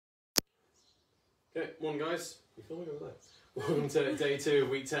Okay, morning guys. You filming over there? Welcome to day 2 of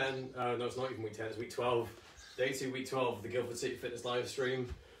week 10. No, it's not even week 10, it's week 12. Day 2, week 12 of the Guildford City Fitness live stream.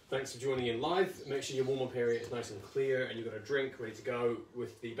 Thanks for joining in live. Make sure your warm-up area is nice and clear and you've got a drink ready to go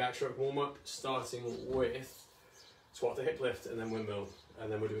with the backstroke warm-up, starting with squat to hip lift and then windmill. And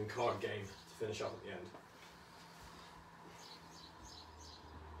then we're doing card game to finish up at the end.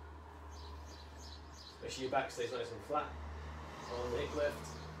 Make sure your back stays nice and flat on the hip lift.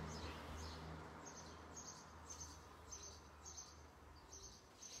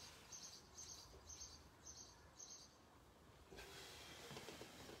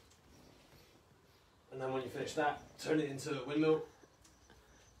 And then when you finish that, turn it into a windmill.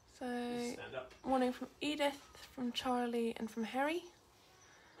 So, stand up. Morning from Edith, from Charlie and from Harry.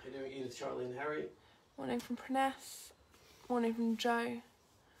 How you doing, Edith, Charlie and Harry? Morning from Pruness. Morning from Joe.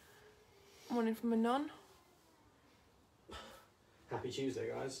 Morning from Manon. Happy Tuesday,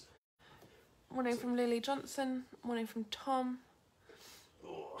 guys. Morning from Lily Johnson. Morning from Tom.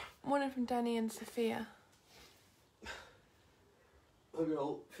 Oh. Morning from Danny and Sophia. Hope you're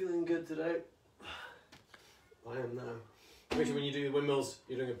all feeling good today. I am now. Make sure when you do the windmills,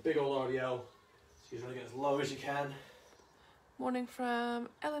 you're doing a big old RDL, so you're trying to get as low as you can. Morning from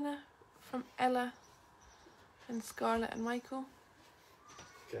Eleanor, from Ella, and Scarlett and Michael.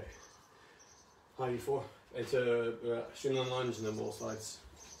 Okay. How are you for? Into streamline lunge and then wall slides.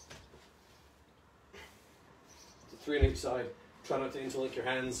 So 3 on each side. Try not to interlink your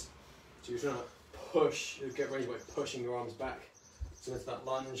hands. So you're trying to push, you get range by pushing your arms back. So into that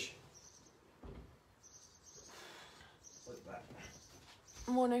lunge. Like that.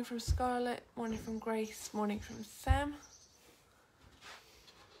 Morning from Scarlett. Morning from Grace. Morning from Sam.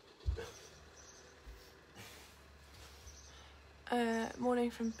 Morning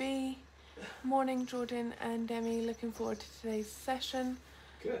from B. Morning Jordan and Demi. Looking forward to today's session.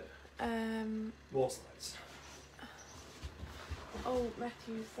 Good. Wall slides. Oh,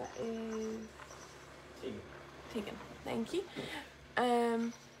 Matthews, that is Tegan. Tegan. Thank you.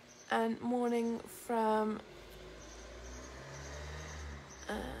 And morning from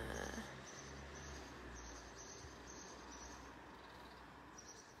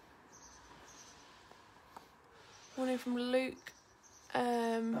morning from Luke. How's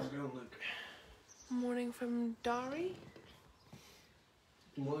it going, Luke? Morning from Dari.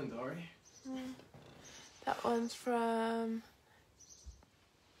 Good morning, Dari. That one's from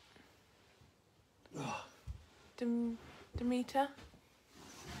Demeter.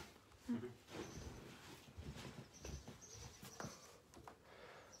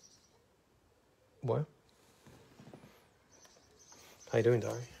 What? How you doing,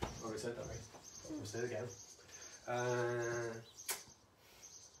 Dari? Already said Dari. I'll say it again.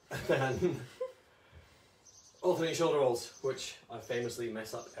 Then alternate shoulder rolls, which I famously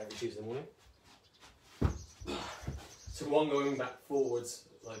mess up every Tuesday morning. So one going back forwards,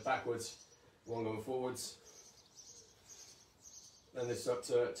 like backwards, one going forwards. Then this up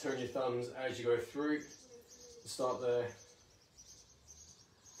to turn your thumbs as you go through. Start there.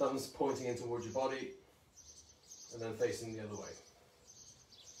 Thumbs pointing in towards your body, and then facing the other way.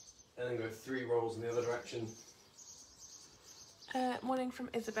 And then go 3 rolls in the other direction. Morning from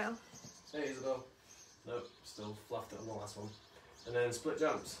Isabel. Hey Isabel. Nope, still fluffed it on the last one. And then split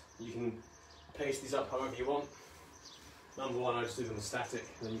jumps. You can pace these up however you want. Number 1, I just do them static,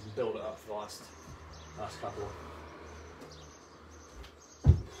 and then you can build it up for the last couple.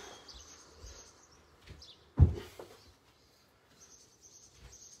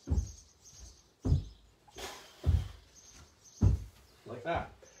 Like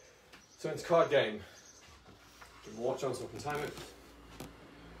that. So it's card game. Give a watch on so I can time it.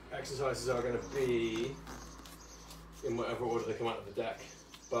 Exercises are going to be in whatever order they come out of the deck,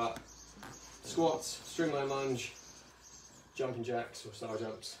 but squats, streamline lunge, jumping jacks or star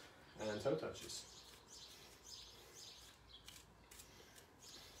jumps, and toe touches.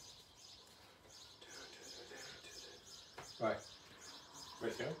 Right,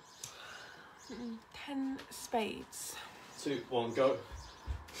 ready to go? 10 spades. 2, 1, go.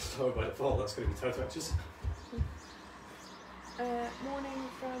 So by default, that's going to be toe touches. Morning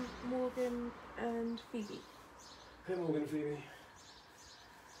from Morgan and Phoebe. Hey Morgan, Phoebe.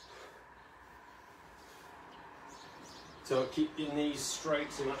 So keep your knees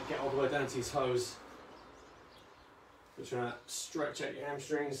straight so you don't get all the way down to your toes. You're trying to stretch out your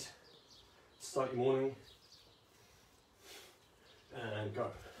hamstrings. Start your morning. And go.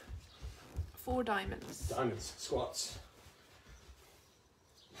 4 diamonds. Diamonds, squats.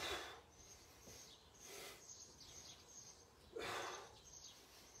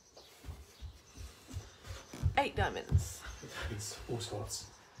 8 diamonds. Diamonds, 4 squats.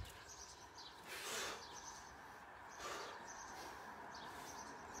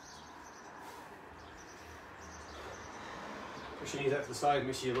 Push your knees out to the side,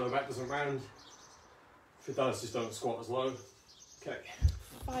 make sure your lower back doesn't round. If it does, just don't squat as low. Okay.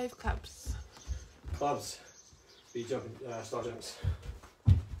 5 clubs. Clubs. Speed jumping, star jumps.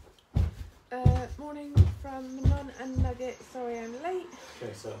 Morning from Manon and Nugget. Sorry I'm late.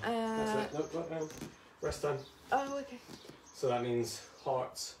 Okay, so that's it. No. Rest time. Oh, okay. So that means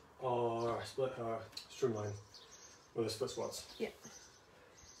hearts are split, streamlined with the split squats. Yeah.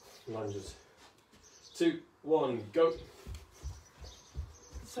 Lunges. 2, 1, go.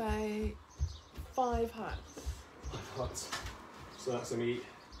 So 5 hearts. 5 hearts. So that's gonna be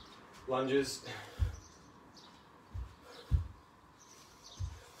lunges.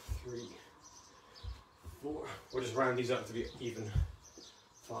 3, 4. We'll just round these up to be even.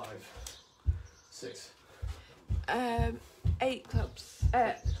 5, 6. 8 clubs.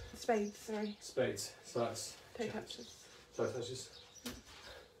 Spades, sorry. Spades. So that's Toe touches. toe touches.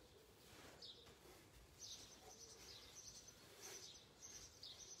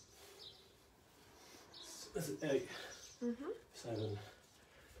 That's 8. 7,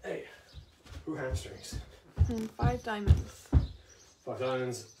 8. Who hamstrings? 5 diamonds. 5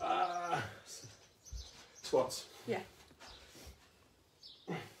 diamonds. Squats. Yeah.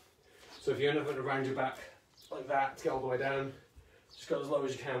 So if you end up having to round your back like that to get all the way down, just go as low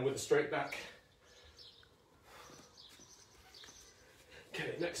as you can with a straight back.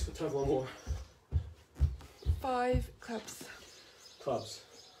 Okay, next we'll have one more. 5 clubs. Clubs.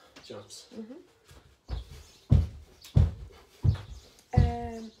 Jumps.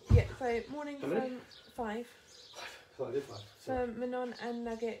 Yeah, so morning How many? from 5. Oh, I did 5. Sorry. From Manon and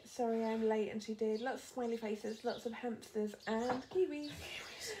Nugget. Sorry I'm late, and she did lots of smiley faces, lots of hamsters and kiwis.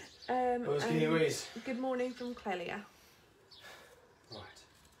 Those kiwis. Good morning from Clelia. Right.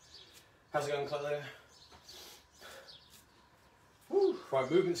 How's it going, Clelia? Woo.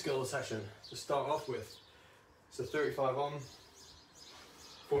 Right, movement skills session to start off with. So 35 on.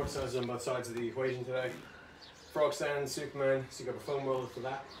 4 exercises on both sides of the equation today. Frog stand, Superman, so you've got a foam roller for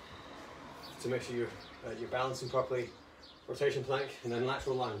that, to make sure you're balancing properly. Rotation plank, and then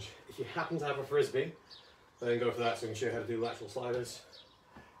lateral lunge. If you happen to have a frisbee, then go for that so we can show you how to do lateral sliders.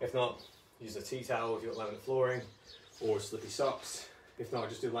 If not, use a tea towel if you've got laminate flooring, or slippy socks. If not,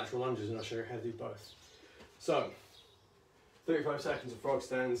 just do lateral lunges and I'll show you how to do both. So, 35 seconds of frog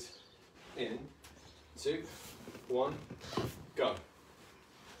stands. In, 2, 1, go.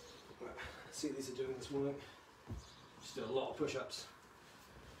 See what these are doing this morning. Just do a lot of push-ups.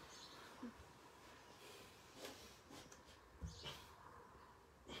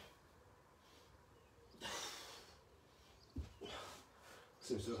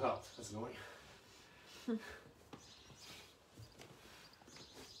 Seems to have helped. That's annoying.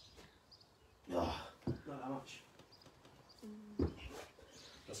 Not that much.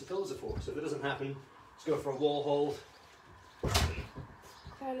 That's what pillows are for. So if it doesn't happen, just go for a wall hold.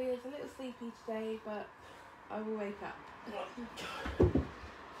 Clelia's a little sleepy today, but I will wake up.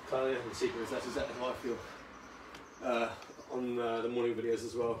 Clelia, the secret is that's exactly how I feel on the morning videos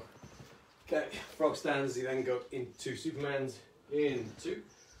as well. Okay, frog stands, you then go into Superman's. In, 2,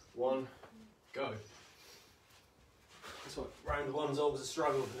 1, go. That's what round 1's always a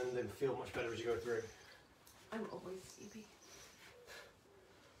struggle, and then they feel much better as you go through. I'm always sleepy.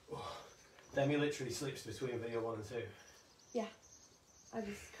 Oh, Demi literally sleeps between video 1 and 2. Yeah, I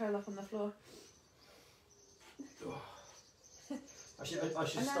just curl up on the floor. Oh. I should And now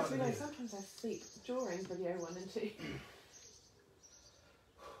start to realise sometimes I sleep during video 1 and 2.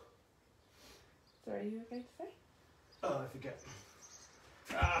 Sorry, you were going to say? Oh, I forget.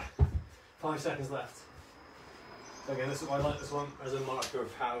 5 seconds left. Okay, this is why I like this one as a marker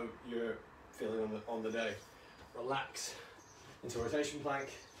of how you're feeling on the day. Relax into a rotation plank.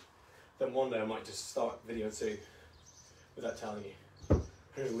 Then one day I might just start video 2 without telling you. I'm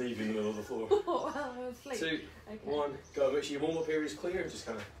going to leave you in the middle of the floor. Well, I was asleep. 2, Okay. 1, go. Make sure your warm-up area is clear and just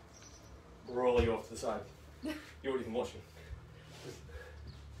kind of roll you off to the side. You weren't even watching.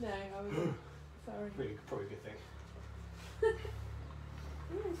 No, I was sorry. Probably a good thing.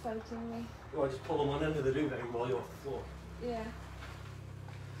 You're insulting me. Or just pull on one end of the duvet and roll you off the floor. Yeah.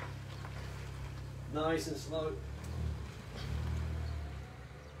 Nice and slow.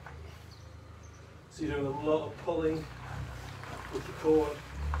 So you're doing a lot of pulling with your core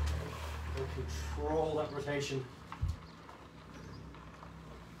and control that rotation.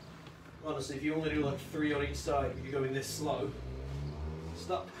 Honestly, if you only do like 3 on each side, but you're going this slow,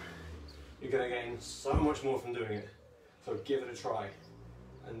 stop. You're going to gain so much more from doing it. So give it a try.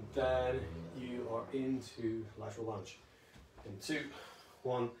 And then you are into lateral lunge. In 2,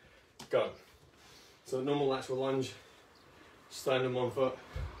 1, go. So normal lateral lunge, stand on one foot,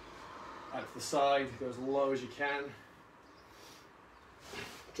 out to the side, go as low as you can.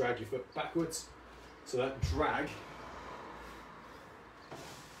 drag your foot backwards. So that drag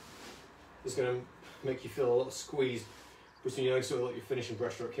is going to make you feel a little squeeze between your legs, sort of like your finishing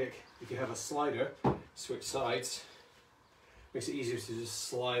breaststroke kick. If you have a slider, switch sides, makes it easier to just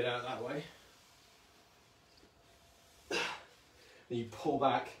slide out that way. Then you pull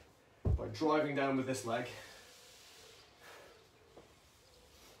back by driving down with this leg,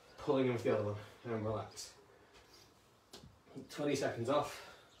 pulling in with the other one, and relax. 20 seconds off.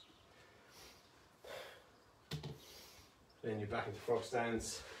 Then you're back into frog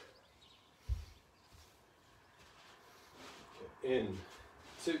stance. In,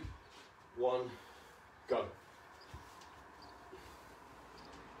 2, 1, go.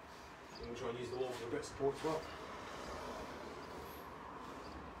 I'm going to try and use the wall for a bit of support as well.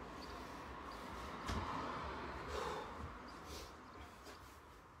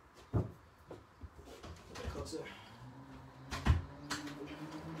 A bit closer.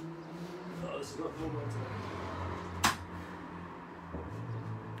 Oh, this is not normal today.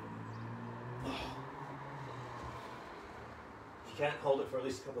 If you can't hold it for at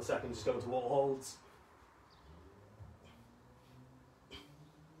least a couple of seconds, just go into wall holds.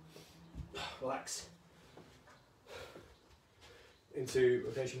 Relax. Into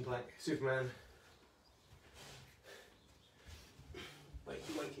rotation plank, Superman.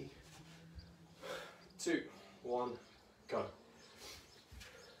 Wakey, wakey. 2, 1, go. Of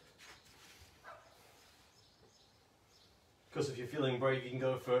course, if you're feeling brave, you can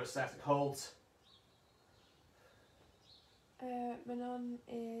go for static holds. Manon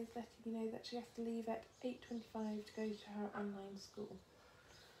is letting me know that she has to leave at 8:25 to go to her online school.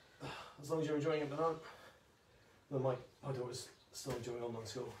 As long as you're enjoying it, Manon. Then my daughter's still enjoying online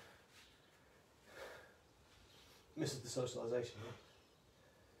school. Misses the socialisation,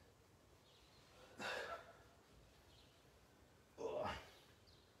 huh?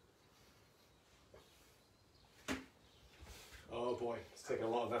 Oh boy, it's taking a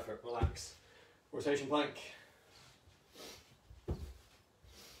lot of effort. Relax. Rotation plank.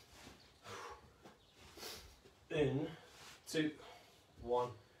 In, 2, 1,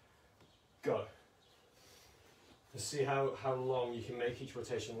 go. Let's see how long you can make each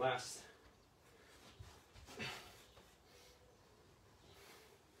rotation last.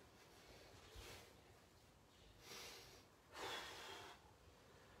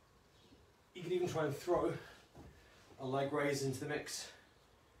 You can even try and throw a leg raise into the mix.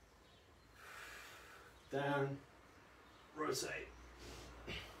 Down, rotate.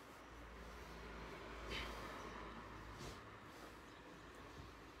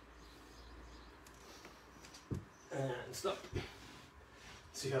 And stop.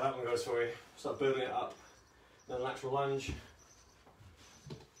 See how that one goes for you. Start building it up. Then lateral lunge.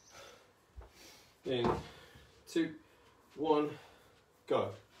 In, 2, 1, go.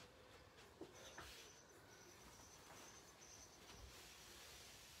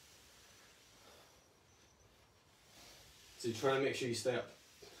 So you're trying to make sure you stay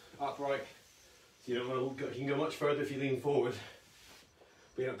upright. So you don't want to go, you can go much further if you lean forward,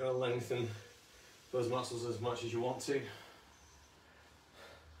 but you're not going to lengthen those muscles as much as you want to.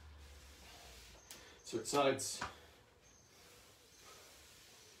 Switch sides.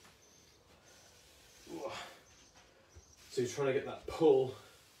 So you're trying to get that pull,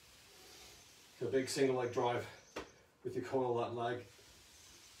 a big single leg drive with your core of that leg,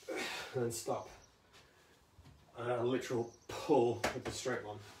 and then stop. And a literal pull with the straight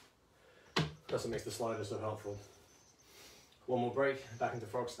one. That's what makes the slider so helpful. One more break, back into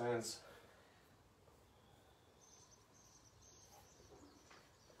frog stance.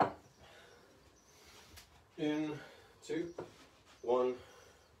 In, 2, 1,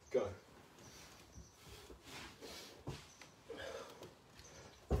 go.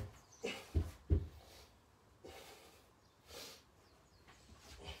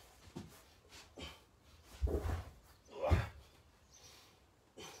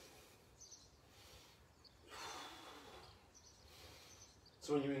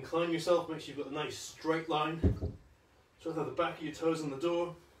 So when you incline yourself, make sure you've got a nice straight line. So have the back of your toes on the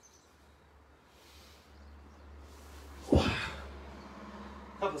door.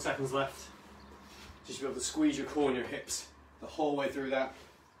 Couple of seconds left. Just be able to squeeze your core and your hips the whole way through that,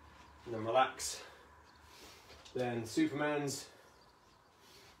 and then relax. Then Superman's.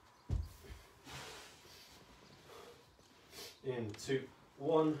 In, 2,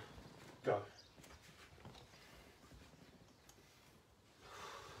 1, go.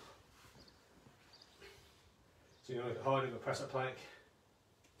 So you're going to make it hard into a press up plank.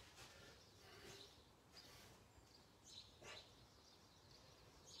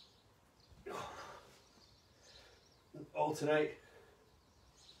 Alternate.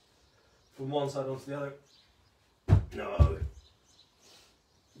 from one side onto the other. No.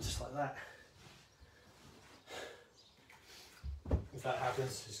 Just like that. If that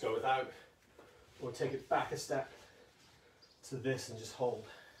happens, just go without, or take it back a step to this and just hold.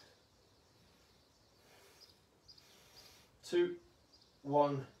 2,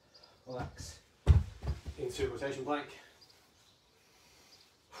 1, relax. Into rotation plank.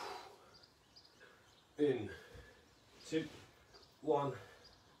 In, 2, 1,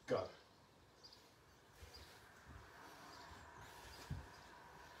 go.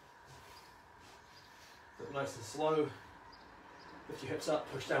 Look nice and slow. Lift your hips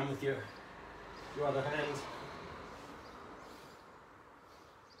up, push down with your other hand.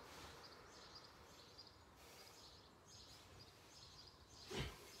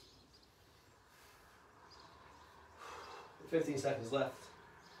 With 15 seconds left.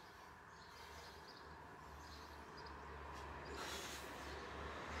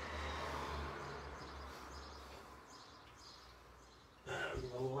 And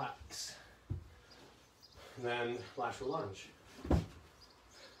relax. And then lateral lunge. So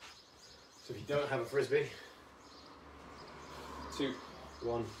if you don't have a frisbee, 2,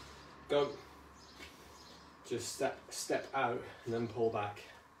 1, go. Just step out and then pull back.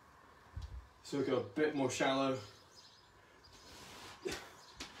 So we go a bit more shallow.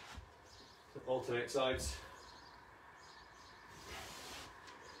 Alternate sides.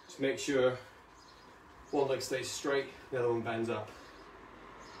 Just make sure one leg stays straight, the other one bends up.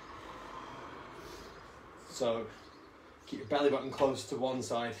 So keep your belly button close to one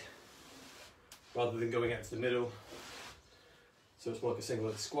side rather than going out to the middle. So it's more like a single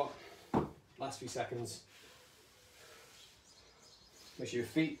leg squat. Last few seconds. Make sure your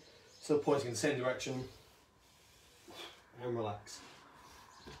feet still pointing in the same direction and relax.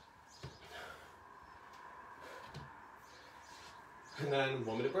 And then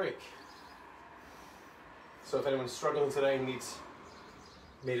 1 minute break. So if anyone's struggling today and needs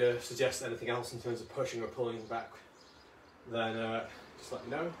me to suggest anything else in terms of pushing or pulling back, then just let me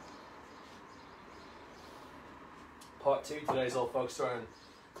know. Part 2 today is all focused around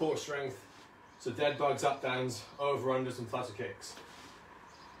core strength. So dead bugs, up downs, over unders and flutter kicks.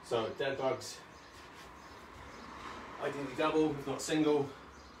 So dead bugs, ideally double, if not single.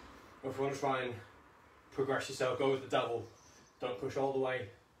 Or if you want to try and progress yourself, go with the double. Don't push all the way.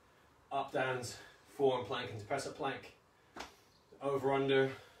 Up downs, forearm plank into press up plank. Over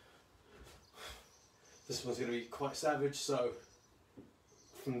under. This one's going to be quite savage, so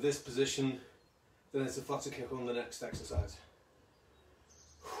from this position, then it's a flutter kick on the next exercise.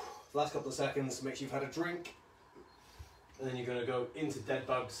 Last couple of seconds, make sure you've had a drink, and then you're going to go into dead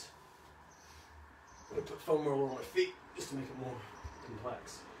bugs. I'm going to put foam roller on my feet just to make it more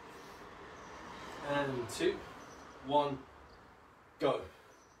complex. And 2, 1, go.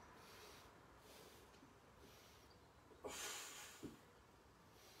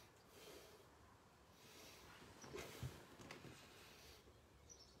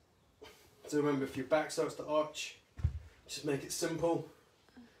 So remember, if your back starts to arch, just make it simple.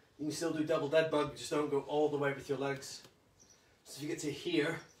 You can still do double dead bug, just don't go all the way with your legs. So if you get to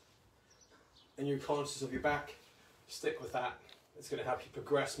here, and you're conscious of your back, stick with that. It's going to help you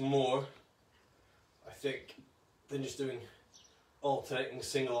progress more, I think, than just doing alternating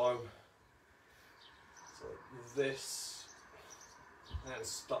single arm. So like this, and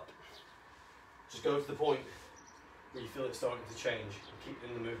stop. Just go to the point where you feel it starting to change, and keep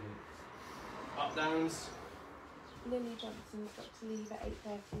in the movement. Up downs. Lily Johnson's got to leave at 8:30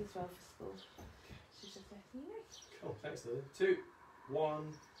 as well for school. She's just letting you know. Cool, thanks Lily. 2,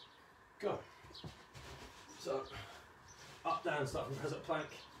 1, go. So, up, down, start from press up plank.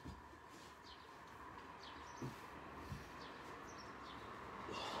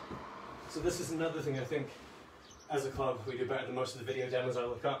 So this is another thing I think, as a club, we do better than most of the video demos I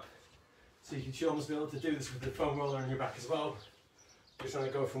look up. So you should almost be able to do this with the foam roller on your back as well. You're trying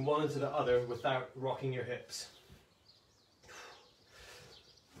to go from one to the other without rocking your hips.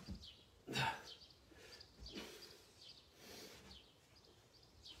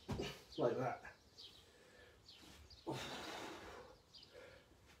 Like that.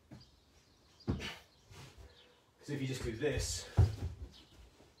 Because if you just do this,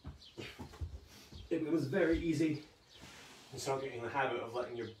 it becomes very easy and start getting in the habit of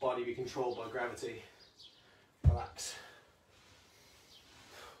letting your body be controlled by gravity. Relax.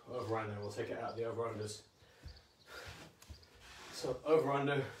 Over under, we'll take it out of the over unders. So over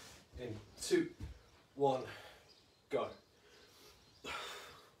under in 2, 1, go.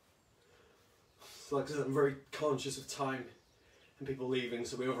 So like I said, I'm very conscious of time and people leaving,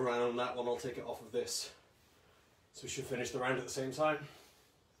 so we overran on that one. I'll take it off of this. So we should finish the round at the same time.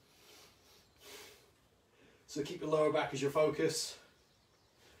 So keep your lower back as your focus.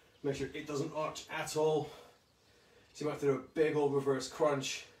 Make sure it doesn't arch at all. So you might have to do a big old reverse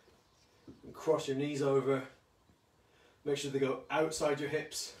crunch and cross your knees over. Make sure they go outside your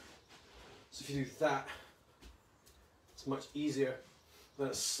hips. So if you do that, it's much easier than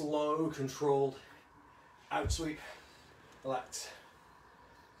a slow, controlled out sweep. Relax.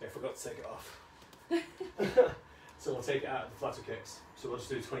 Okay, I forgot to take it off. So we'll take it out of the flutter kicks. So we'll just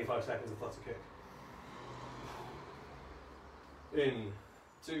do 25 seconds of flutter kick. In,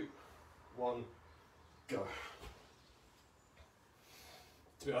 2, 1, go.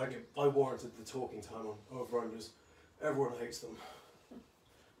 To be honest, I warranted the talking time on over-unders. Everyone hates them. I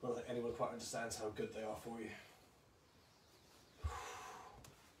don't think anyone quite understands how good they are for you.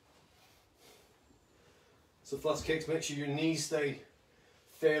 So flutter kicks, make sure your knees stay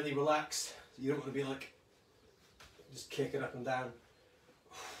fairly relaxed. You don't want to be like, just kicking up and down.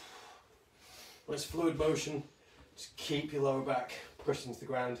 When it's fluid motion, just keep your lower back pushed into the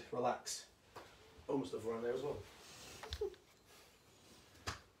ground, relax. Almost over around there as well.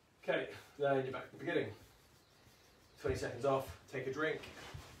 Okay, then you're back to the beginning. 20 seconds off, take a drink.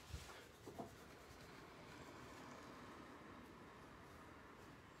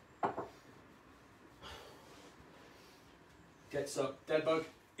 Get stuck, dead bug,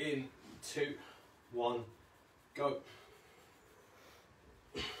 in, 2, 1, go.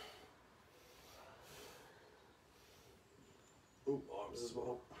 Ooh, arms as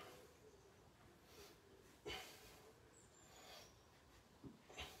well.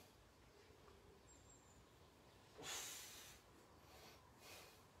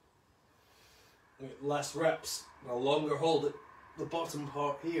 Less reps, a longer hold at the bottom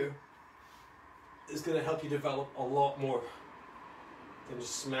part here is going to help you develop a lot more than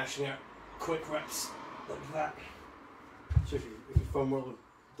just smashing out quick reps like that. So if your foam roller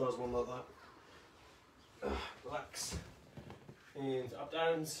does one like that, relax, and up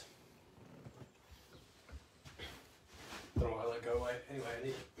downs. Don't know why I let go away. Anyway, I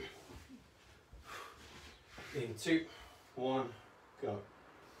need it. In 2, 1, go.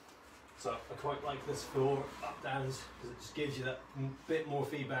 So I quite like this for up downs because it just gives you that bit more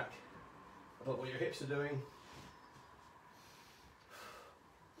feedback about what your hips are doing.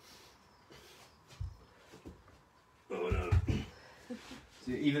 Oh no.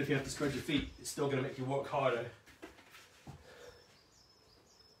 So even if you have to spread your feet, it's still going to make you work harder.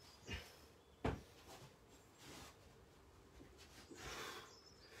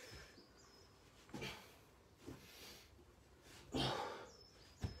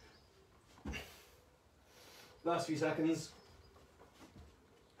 Last few seconds,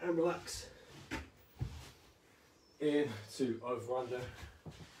 and relax. In, 2, over, under.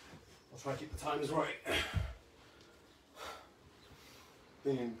 I'll try and keep the times right.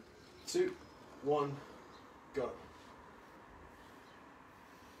 In, 2, 1, go.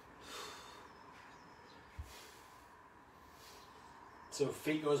 So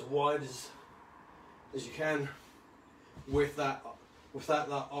feet go as wide as you can with that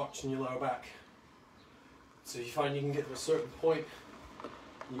arch in your lower back. So if you find you can get to a certain point,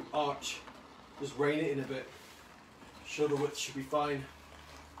 you arch, just rein it in a bit. Shoulder width should be fine.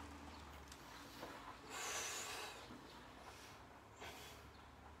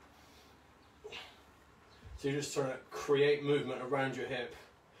 So you're just trying to create movement around your hip.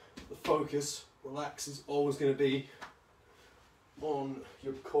 The focus, relax, is always going to be on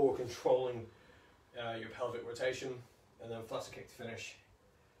your core controlling your pelvic rotation, and then flutter kick to finish.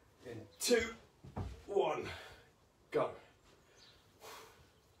 In 2, 1, go.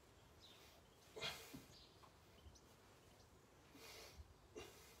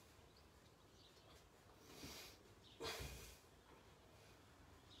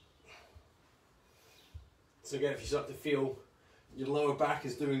 So again, if you start to feel your lower back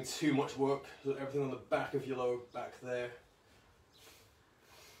is doing too much work, so everything on the back of your lower back there,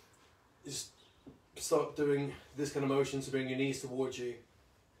 just start doing this kind of motion, so bring your knees towards you.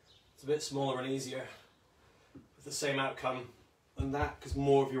 It's a bit smaller and easier, with the same outcome, and that because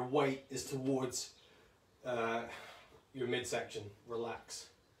more of your weight is towards your midsection. Relax.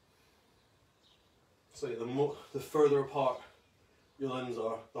 So the further apart your limbs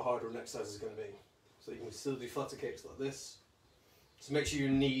are, the harder an exercise is going to be. So you can still do flutter kicks like this. So make sure your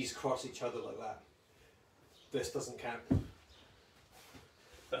knees cross each other like that. This doesn't count.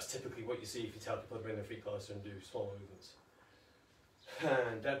 That's typically what you see if you tell people to bring their feet closer and do small movements.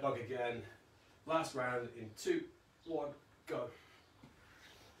 And dead bug again. Last round in 2, 1, go.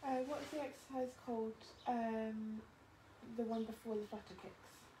 What's the exercise called? The one before the flutter kicks.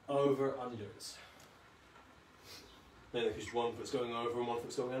 Over unders. Then because one foot's going over and one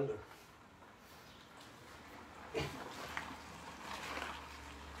foot's going under.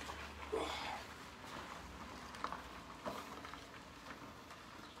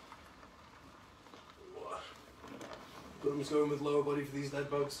 But I'm just going with lower body for these dead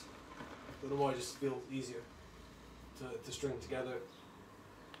bugs. I don't know why, it just feels easier to string together.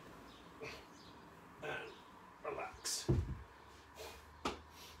 And relax.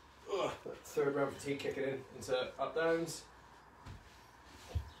 That third round fatigue kicking in into up downs.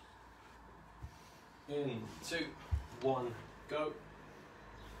 In 2, 1, go.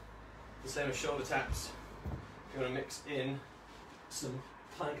 The same as shoulder taps. You're going to mix in some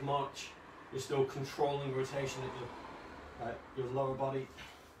plank march. You're still controlling rotation at your lower body.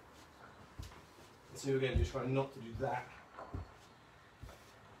 So again, just try not to do that.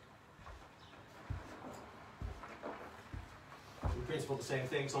 In principle, the same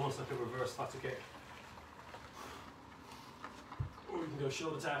thing. It's almost like a reverse flutter kick. Or you can go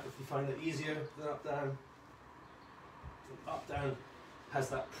shoulder tap if you find it easier than up down. Up down has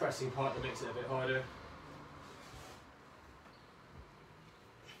that pressing part that makes it a bit harder.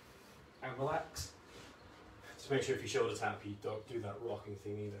 And relax. Just make sure if you shoulder tap, you don't do that rocking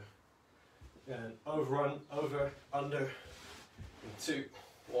thing either. And overrun, over, under. In 2,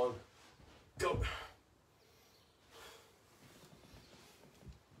 1, go.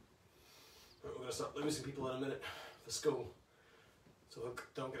 We're going to start losing people in a minute for school, so I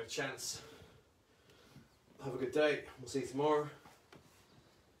don't get a chance. Have a good day. We'll see you tomorrow.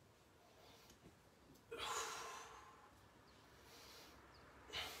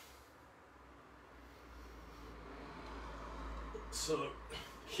 So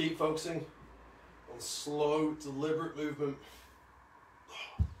keep focusing on slow, deliberate movement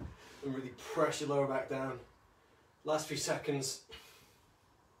and really press your lower back down. Last few seconds.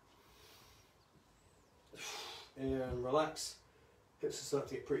 And relax. Hips are starting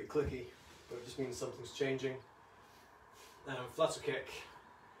to get pretty clicky, but it just means something's changing. And flutter kick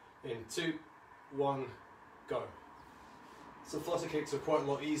in 2, 1, go. So flutter kicks are quite a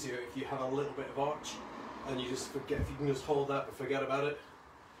lot easier if you have a little bit of arch and you just forget, if you can just hold that but forget about it.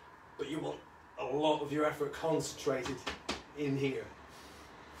 But you want a lot of your effort concentrated in here.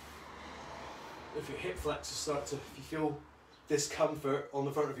 If your hip flexors start to, if you feel discomfort on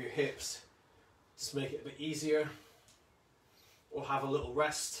the front of your hips, just make it a bit easier, or have a little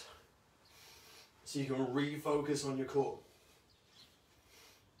rest so you can refocus on your core.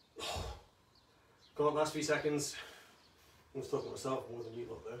 Go on, last few seconds. I'm just talking to myself more than you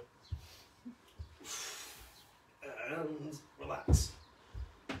lot there. And relax.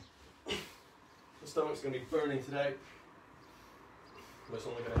 The stomach's going to be burning today, but it's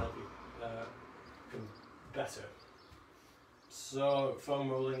only going to help you become better. So, foam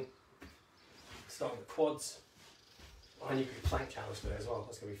rolling. Start with the quads. And you could plank challenge today as well.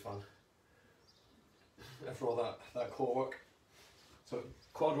 That's going to be fun. After all that core work. So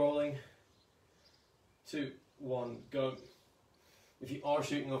quad rolling. 2, 1, go. If you are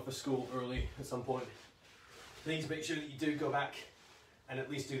shooting off for school early at some point, please make sure that you do go back and at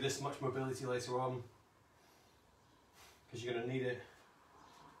least do this much mobility later on, because you're going to need it.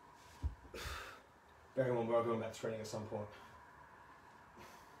 Bearing in mind we are going back to training at some point.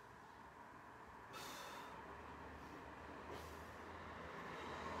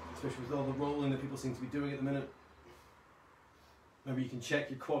 Especially with all the rolling that people seem to be doing at the minute. Maybe you can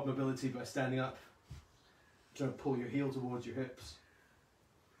check your quad mobility by standing up, trying to pull your heel towards your hips.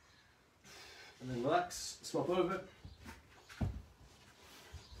 And then relax, swap over.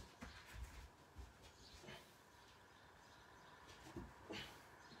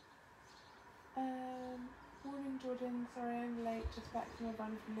 Morning Jordan, sorry I'm late, just back from a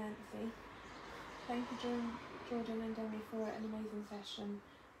run from Nancy. Thank you Jordan and Demi for an amazing session.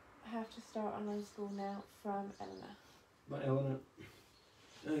 I have to start online school now, from Eleanor. Bye Eleanor.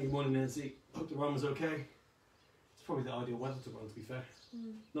 Good morning Nancy, hope the run was okay. It's probably the ideal weather to run, to be fair.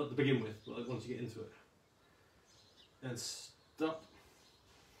 Not to begin with, but once you get into it. And stop.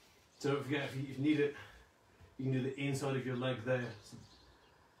 Don't forget, if you need it, you can do the inside of your leg there,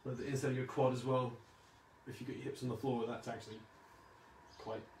 so the inside of your quad as well. If you got your hips on the floor, that's actually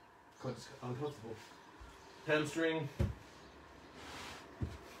quite uncomfortable. Hamstring.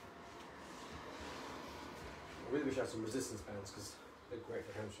 I really wish I had some resistance bands because they're great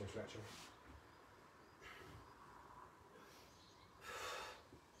for hamstring stretching.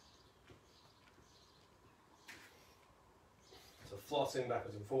 So flossing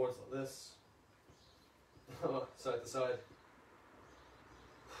backwards and forwards like this, side to side,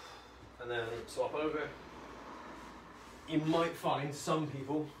 and then swap over. You might find some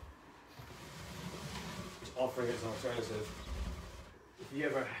people just offering it as an alternative. If you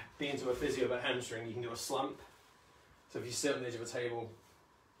ever been to a physio about hamstring, you can do a slump. So if you sit on the edge of a table,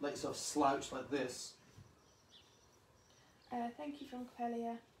 let yourself slouch like this. Thank you from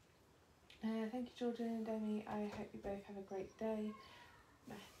Clelia. Thank you, Jordan and Demi. I hope you both have a great day.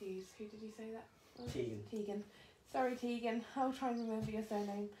 Matthews, who did you say that was? Tegan. Sorry, Tegan. I'll try and remember your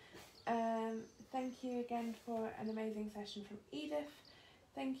surname. Thank you again for an amazing session from Edith.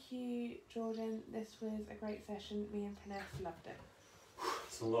 Thank you, Jordan. This was a great session. Me and Pranath loved it.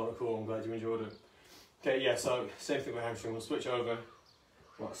 It's a lot of cool. I'm glad you enjoyed it. Okay, yeah, so same thing with hamstring. We'll switch over.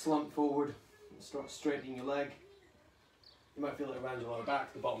 Right, slump forward. Start straightening your leg. You might feel it around your lower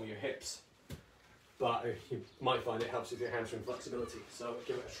back, the bottom of your hips. But you might find it helps with your hamstring flexibility. So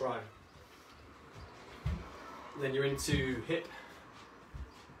give it a try. Then you're into hip.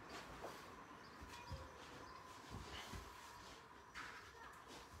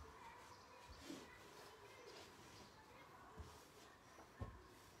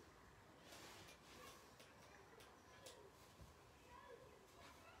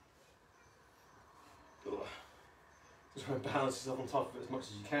 Just try and balance yourself on top of it as much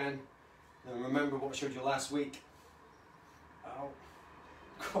as you can. And remember what I showed you last week. Ow.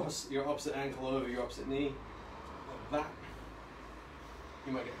 Cross your opposite ankle over your opposite knee, like that.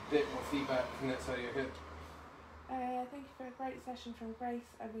 You might get a bit more feedback from that side of your hip. Thank you for a great session from Grace.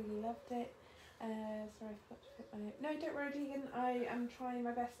 I really loved it. Sorry, I forgot to put my name. No, don't worry, Tegan. I am trying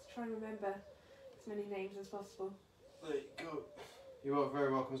my best to try and remember as many names as possible. There you go. You are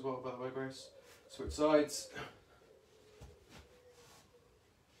very welcome as well, by the way, Grace. Switch sides.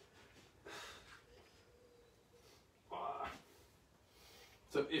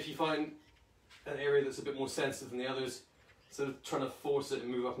 So if you find an area that's a bit more sensitive than the others, instead of trying to force it and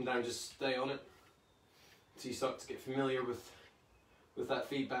move up and down, just stay on it. So you start to get familiar with that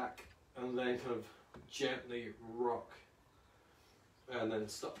feedback, and then kind of gently rock, and then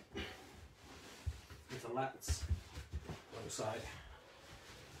stop. Into lats, other side.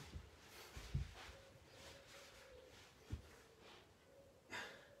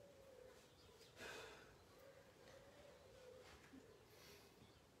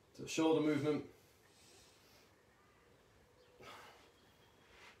 So shoulder movement.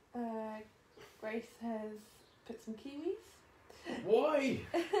 Grace has put some kiwis. Why?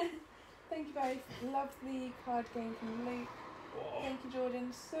 Thank you both. Love the card game from Luke. Oh. Thank you,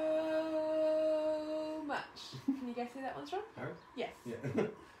 Jordan, so much. Can you guess who that one's from? Harry? Yes. Yeah. It's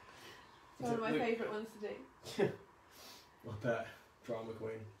one of my favourite ones to do. I bet. Drama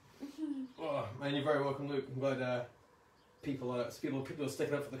queen. Oh, man, you're very welcome, Luke. I'm glad people are sticking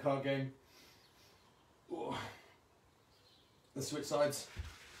up for the card game. Oh. Let's switch sides.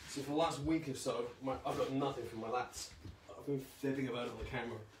 So for the last week or so, I've got nothing from my lats. I've been fibbing about it on the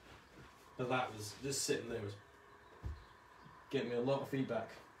camera. But that was just sitting there, was getting me a lot of feedback.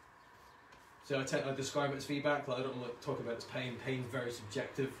 So I describe it as feedback, like I don't like talk about it as pain. Pain's very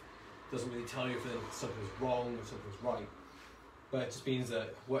subjective. Doesn't really tell you if something's wrong or something's right. But it just means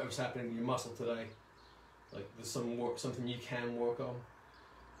that whatever's happening in your muscle today, like there's something you can work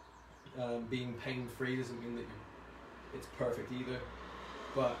on. Being pain-free doesn't mean that it's perfect either,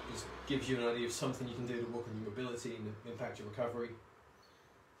 but it gives you an idea of something you can do to work on your mobility and impact your recovery.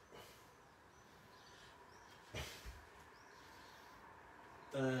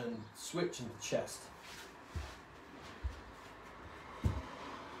 And switch into chest. I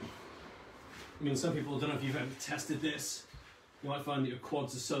mean, some people, I don't know if you've ever tested this, you might find that your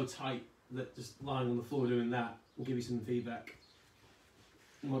quads are so tight that just lying on the floor doing that will give you some feedback.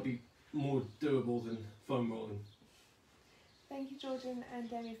 It might be more doable than foam rolling. Thank you, Jordan and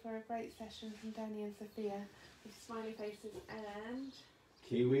Demi, for a great session from Danny and Sophia with smiley faces and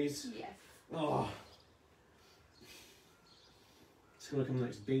Kiwis? yes. Oh. It's going to come the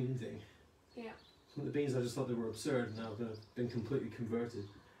next bean thing. Yeah. Some of the beans I just thought they were absurd, now have been completely converted.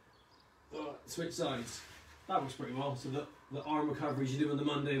 Oh, switch sides. That works pretty well. So the arm recoveries you do on the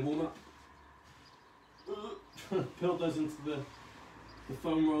Monday warm up. Build those into the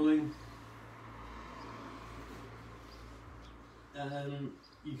foam rolling.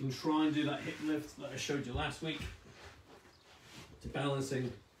 You can try and do that hip lift that I showed you last week to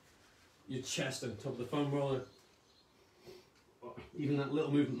balancing your chest on top of the foam roller. Even that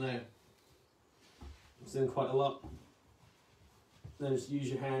little movement there, it's doing quite a lot. Then just use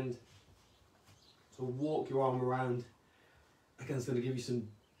your hand to walk your arm around. Again, it's going to give you some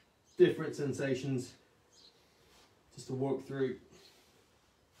different sensations just to work through.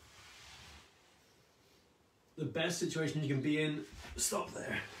 The best situation you can be in, stop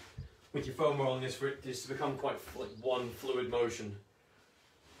there, with your foam rolling is for it just to become quite like one fluid motion.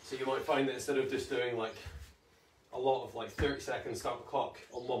 So you might find that instead of just doing like a lot of like 30 seconds, start the clock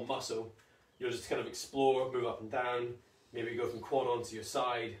on one muscle, you'll just kind of explore, move up and down, maybe go from quad onto your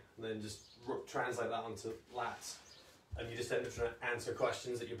side, and then just translate that onto lats. And you just end up trying to answer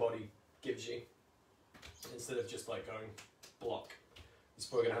questions that your body gives you, instead of just like going block. It's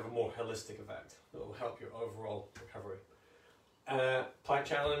probably going to have a more holistic effect that will help your overall recovery. Plank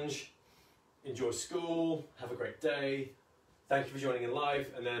challenge, enjoy school, have a great day. Thank you for joining in live,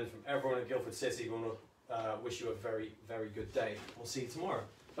 and then from everyone in Guildford City, we want to wish you a very, very good day. We'll see you tomorrow.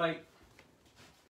 Bye.